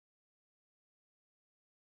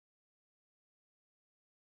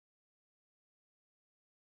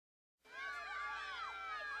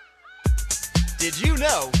Did you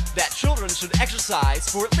know that children should exercise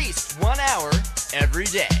for at least 1 hour every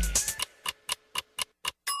day?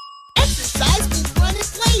 Exercise means run and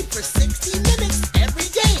play for 60 minutes every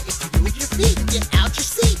day. If you move your feet and get out your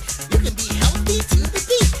seat, you can be healthy to the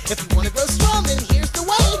beat. If you want to grow strong, then here's the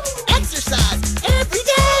way. Exercise every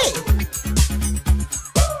day.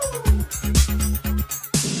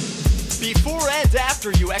 Before and after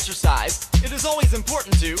you exercise, it is always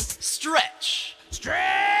important to stretch.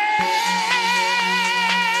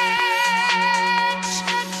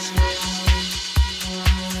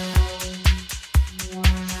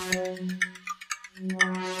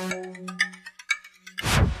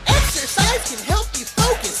 Exercise can help you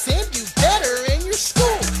focus and do better in your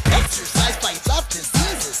school. Exercise fights off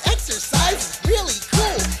diseases. Exercise is really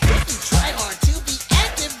cool. If you try hard to be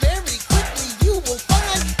active, very quickly you will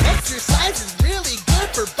find exercise is really good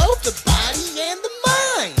for both the body and the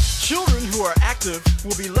mind. Children who are active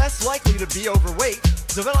will be less likely to be overweight,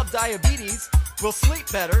 develop diabetes, will sleep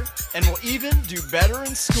better, and will even do better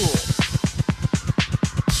in school.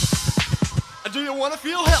 Do you want to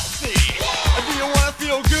feel healthy? Do you want to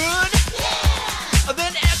feel good?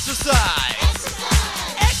 Then exercise.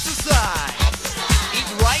 Exercise. Eat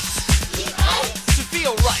right to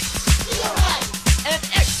feel right. And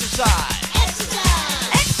exercise.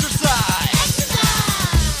 Exercise.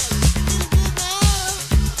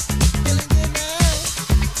 Feeling good now.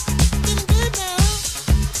 Feeling good now. Feeling good now.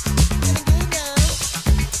 Feeling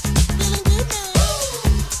good now. Feeling good now.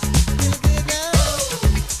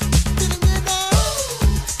 Feeling good now.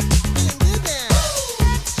 Feeling good now.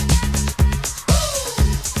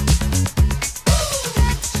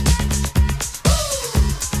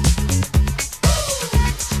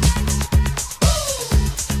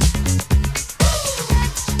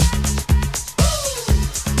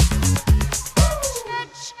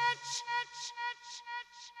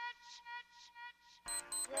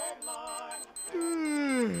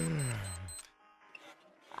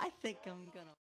 I think I'm gonna